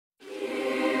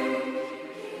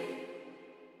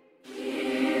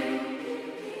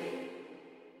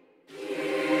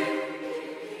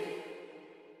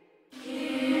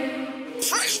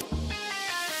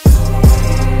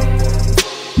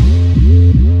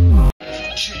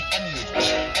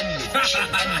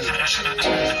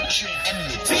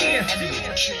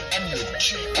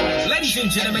and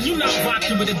gentlemen, you're not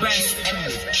rocking with the best.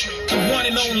 The one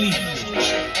and only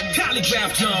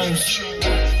Khaligraph Jones.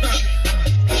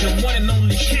 The one and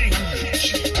only king.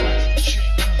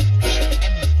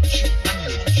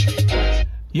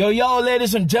 Yo,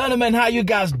 ladies and gentlemen, how you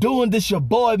guys doing? This your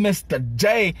boy,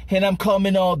 MisterJaay, and I'm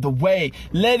coming all the way.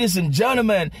 Ladies and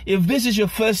gentlemen, if this is your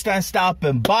first time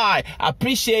stopping by, I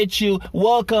appreciate you.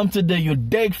 Welcome to the You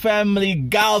Dig family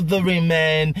gathering,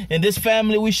 man. In this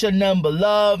family, we share number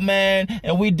love, man,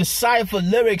 and we decipher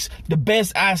lyrics the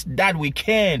best as that we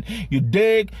can. You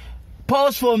dig?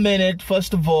 Pause for a minute.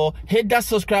 First of all, hit that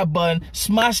subscribe button,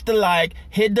 smash the like,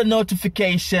 hit the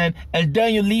notification, and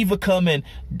then you leave a comment.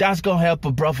 That's gonna help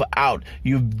a brother out.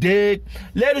 You dig?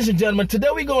 Ladies and gentlemen, today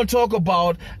we're gonna talk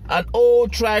about an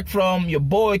old track from your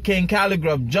boy King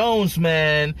Khaligraph Jones,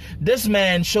 man. This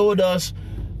man showed us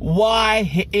why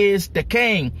he is the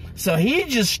king. So he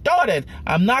just started.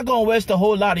 I'm not gonna waste a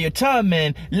whole lot of your time,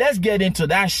 man. Let's get into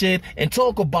that shit and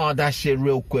talk about that shit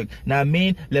real quick. Now,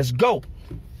 let's go.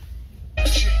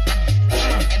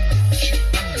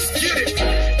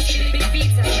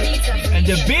 And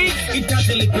the beat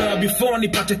Itatele girl before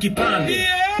nipate kipande.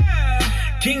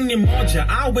 King ni moja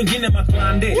au wengine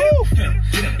maklande.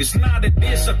 It's not a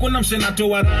diss, hakuna msenato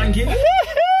wa rangi.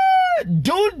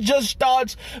 Dude just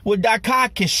starts with that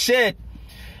cocky shit.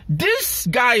 This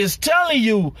guy is telling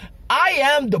you, I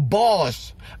am the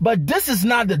boss. But this is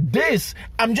not the diss.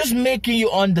 I'm just making you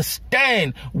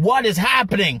understand what is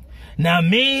happening. Now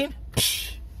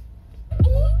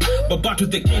But to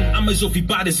the king, amazovi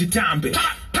bade zitambe.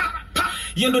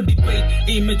 Yendo debate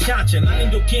imechache na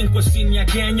ndo king kwa scene ya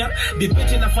Kenya.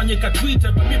 Debate inafanyika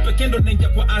Twitter, but mimi pekee ndo naingia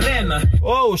kwa arena.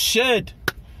 Oh shit.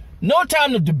 No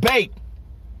time to debate.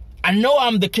 I know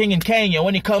I'm the king in Kenya.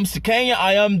 When it comes to Kenya,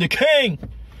 I am the king.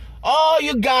 All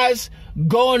you guys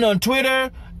going on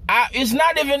Twitter, it's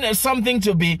not even something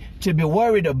to be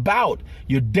worried about.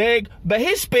 You dig? But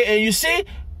he's spitting, you see,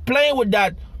 playing with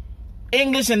that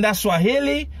English and that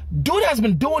Swahili. Dude has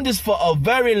been doing this for a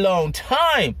very long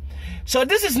time. So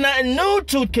this is nothing new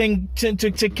to King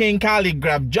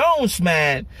Khaligraph Jones,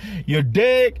 man. You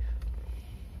dig?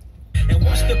 And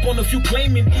what's the point of you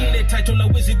claiming the title I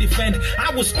was defend?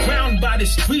 I was crowned by the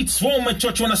streets, Roman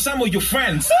church when I some of your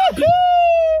friends.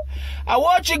 I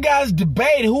watch you guys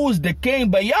debate who's the king,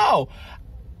 but yo,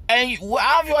 and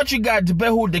I've watched you guys debate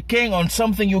who's the king on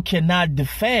something you cannot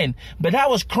defend. But I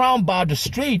was crowned by the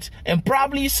streets and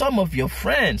probably some of your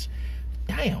friends.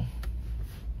 Damn,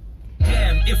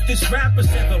 if this rappers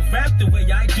ever rap the way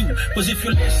I do. Because if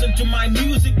you listen to my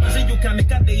music, you can make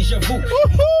a deja vu.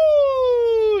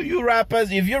 You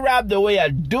rappers, if you rap the way I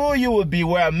do, you will be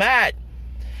where I'm at.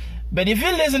 But if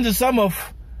you listen to some of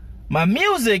my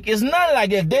music, it's not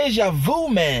like a deja vu,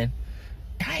 man.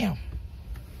 Damn.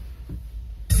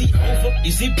 Is he over?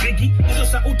 Is he Biggie? Hizo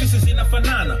sauti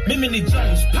zinafanana. Mimi ni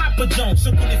Jones, Papa Jones.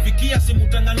 So kunifikia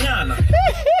simutanganyana.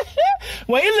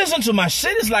 When you listen to my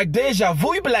shit, it's like deja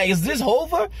vu. You be like, is this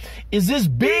Hova? Is this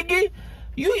Biggie?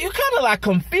 You kind of like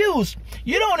confused.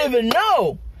 You don't even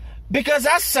know. Because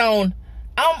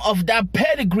I'm of that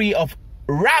pedigree of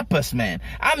rappers, man.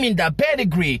 I'm in that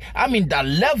pedigree. I'm in that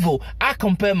level. I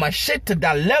compare my shit to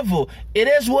that level. It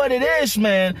is what it is,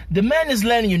 man. The man is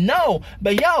letting you know.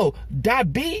 But yo,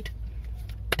 that beat,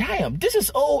 damn, this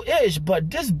is old-ish, but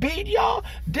this beat, y'all,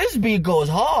 this beat goes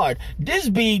hard. This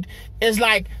beat is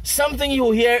like something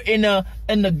you hear in a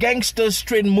gangster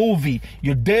street movie.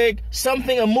 You dig?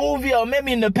 Something, a movie, or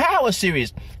maybe in the Power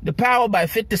series. The Power by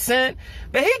 50 Cent.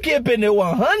 But he keeping it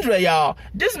 100, y'all.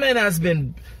 This man has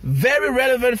been very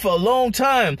relevant for a long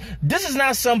time. This is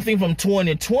not something from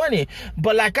 2020.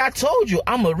 But like I told you,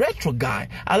 I'm a retro guy.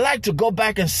 I like to go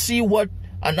back and see what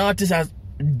an artist has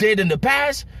did in the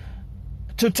past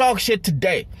to talk shit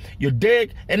today. You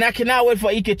dig? And I cannot wait for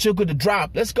Ike Chuku to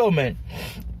drop. Let's go, man.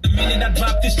 The minute I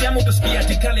drop this jam,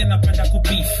 automatically and I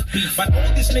beef. But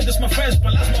all these niggas, my friends,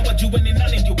 plasma, what you winning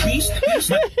none in your beast.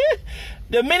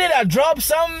 The minute I drop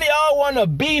something, y'all wanna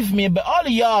beef me, but all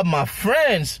of y'all my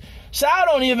friends. So I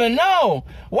don't even know.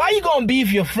 Why you gonna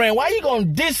beef your friend? Why you gonna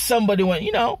diss somebody when,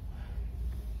 you know?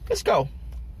 Let's go.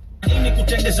 So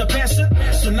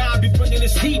now I be bringing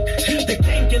this heat. The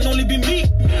king can only be me.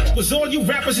 Cause all you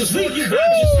rappers is real.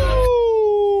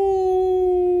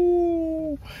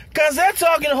 Cause they're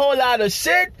talking a whole lot of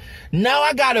shit. Now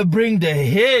I gotta bring the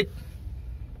hit.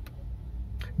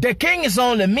 The king is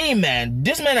only me, man.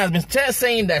 This man has been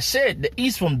saying that shit. The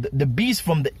beast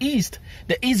from the east.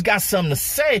 The east got something to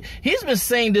say. He's been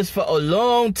saying this for a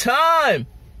long time.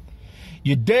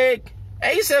 You dig?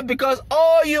 And he said because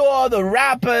all you other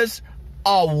rappers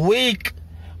are weak.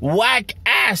 whack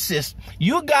asses.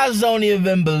 You guys don't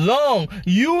even belong.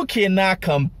 You cannot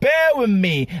compare with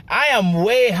me. I am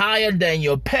way higher than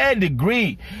your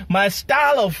pedigree. My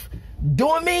style of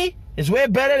doing me is way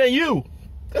better than you.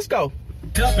 Let's go.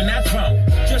 Up in that throne,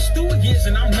 just 2 years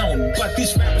and I'm known. But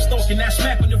these rappers talking that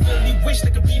smack when you really wish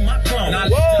they could be my clone.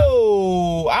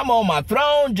 Whoa, I'm on my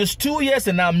throne, just 2 years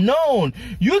and I'm known.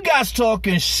 You guys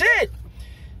talking shit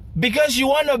because you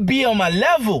want to be on my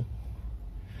level.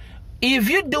 If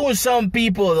you're doing something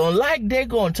people don't like, they're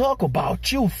going to talk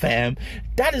about you, fam.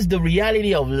 That is the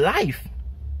reality of life.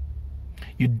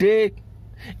 You dig?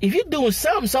 If you're doing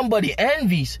something somebody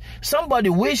envies, somebody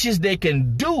wishes they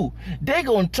can do, they're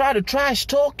going to try to trash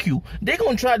talk you. They're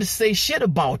going to try to say shit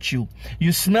about you.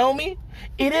 You smell me?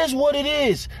 It is what it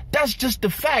is. That's just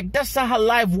the fact. That's how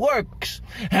life works.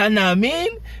 And I mean,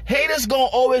 haters going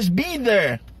to always be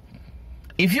there.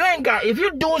 If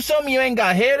you're doing something you ain't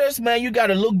got haters, man, you got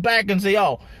to look back and say,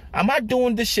 yo, am I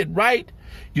doing this shit right?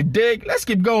 You dig? Let's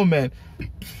keep going, man.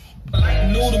 Like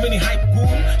noodle, mini hype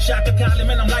guru. Shaka Khali,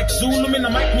 man, I'm like Zulu, man,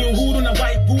 I'm like new hoodoo, na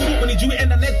white voodoo. When you do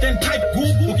internet, then type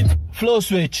Google. Flow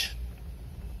switch.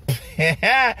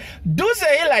 Dude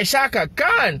say he like Shaka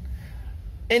Khan.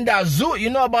 In that zoo, you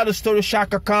know about the story of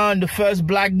Shaka Khan, the first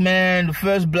black man, the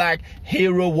first black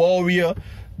hero, warrior,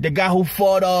 the guy who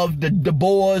fought off the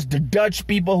Boers, the Dutch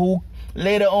people who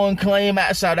later on claimed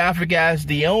South Africa as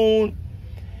their own.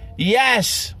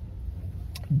 Yes.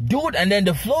 Dude, and then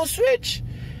the flow switch.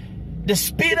 The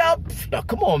speed up, oh,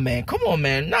 come on, man. Come on,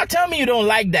 man. Now tell me you don't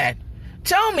like that.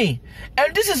 Tell me.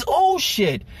 And this is old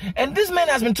shit. And this man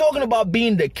has been talking about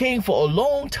being the king for a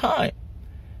long time.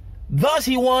 Thus,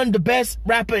 he won the best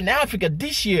rapper in Africa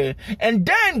this year. And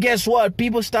then, guess what?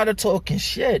 People started talking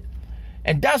shit.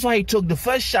 And that's why he took the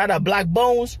first shot at Black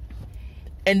Bones.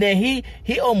 And then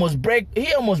he almost broke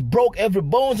every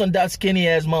bones on that skinny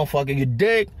ass motherfucker. You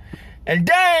dig? And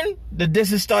then the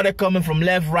disses started coming from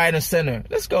left, right, and center.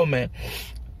 Let's go, man.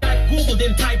 Google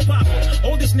then type pop.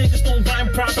 All these niggas don't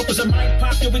rhyme proper cause I might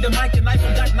pop you with the mic and knife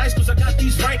and that nice cause I got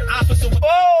these right opposite.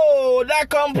 Oh, that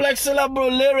complex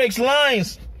syllable lyrics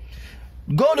lines.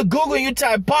 Go to Google and you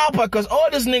type Papa cause all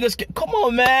these niggas come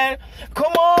on, man.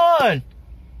 Come on.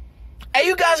 Hey,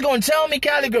 you guys gonna tell me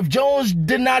Khaligraph Jones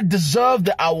did not deserve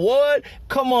the award?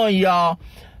 Come on, y'all.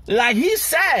 Like he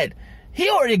said, he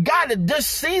already got it this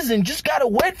season. Just gotta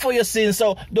wait for your season.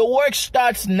 So the work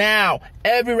starts now.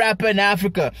 Every rapper in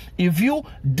Africa. If you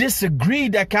disagree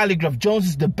that Khaligraph Jones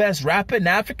is the best rapper in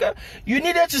Africa, you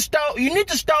need to start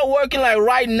working like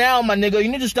right now, my nigga. You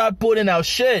need to start putting out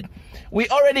shit. We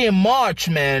already in March,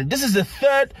 man. This is the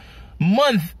 3rd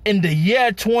month in the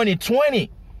year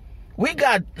 2020. We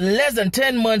got less than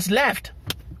 10 months left.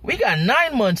 We got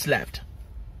 9 months left.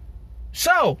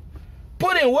 So,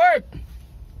 put in work.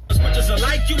 As much as I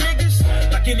like you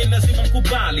niggas, like in Nazimam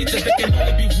Kubali, there can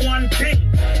only be one king,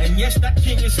 and yes, that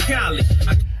king is Khali.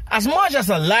 As much as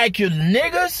I like you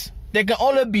niggas, there can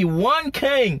only be one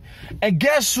king, and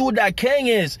guess who that king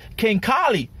is? King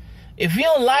Khali. If you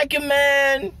don't like him,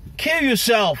 man, kill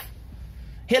yourself.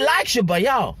 He likes you, but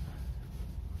y'all,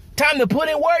 time to put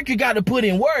in work. You got to put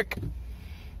in work.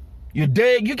 You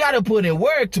dig? You got to put in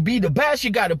work to be the best. You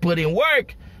got to put in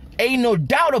work. Ain't no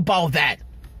doubt about that.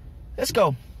 Let's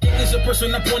go. Is a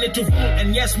person appointed to rule,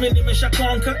 and yes, many men shall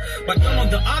conquer. But on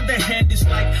the other hand, it's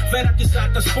like Verat is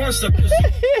sponsor.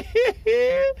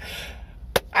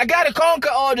 I gotta conquer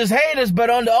all these haters, but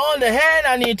on the other hand,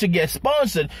 I need to get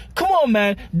sponsored. Come on,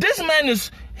 man. This man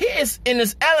he is in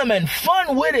his element,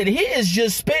 fun with it. He is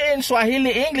just spitting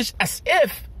Swahili English as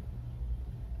if.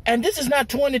 And this is not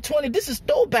 2020. This is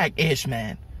throwback-ish,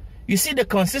 man. You see the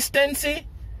consistency?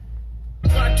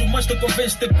 Try too much to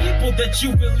convince the people that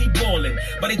you really ballin',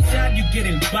 but it's sad you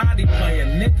getting bodied by a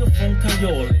nigga from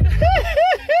Coyote.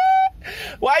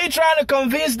 Why are you trying to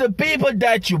convince the people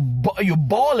that you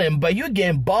ballin', but you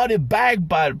getting bodied back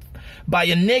by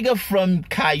a nigga from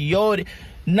Coyote?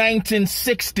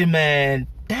 1960, man.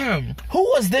 Damn. Who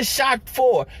was this shot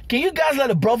for? Can you guys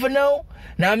let a brother know?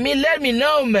 Now let me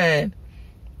know, man.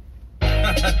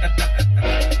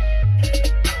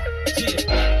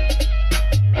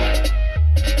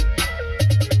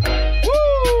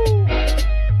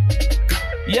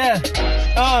 Yeah,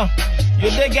 you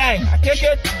dig, gang? I kick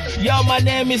it. Yo, my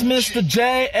name is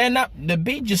MisterJaay, and the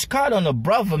beat just caught on a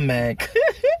brother, man.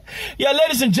 Yo,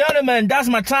 ladies and gentlemen, that's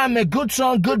my time, man. Good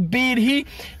song, good beat.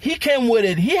 He came with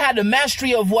it. He had the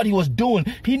mastery of what he was doing.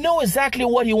 He knew exactly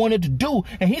what he wanted to do,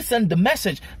 and he sent the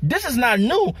message. This is not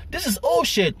new. This is old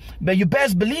shit. But you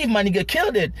best believe, my nigga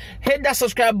killed it. Hit that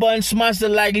subscribe button, smash the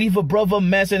like, leave a brother a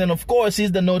message, and of course,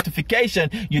 here's the notification.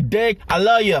 You dig? I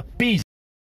love you. Peace.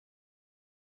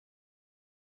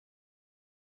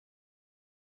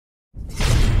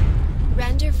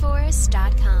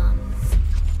 MrForrest.com.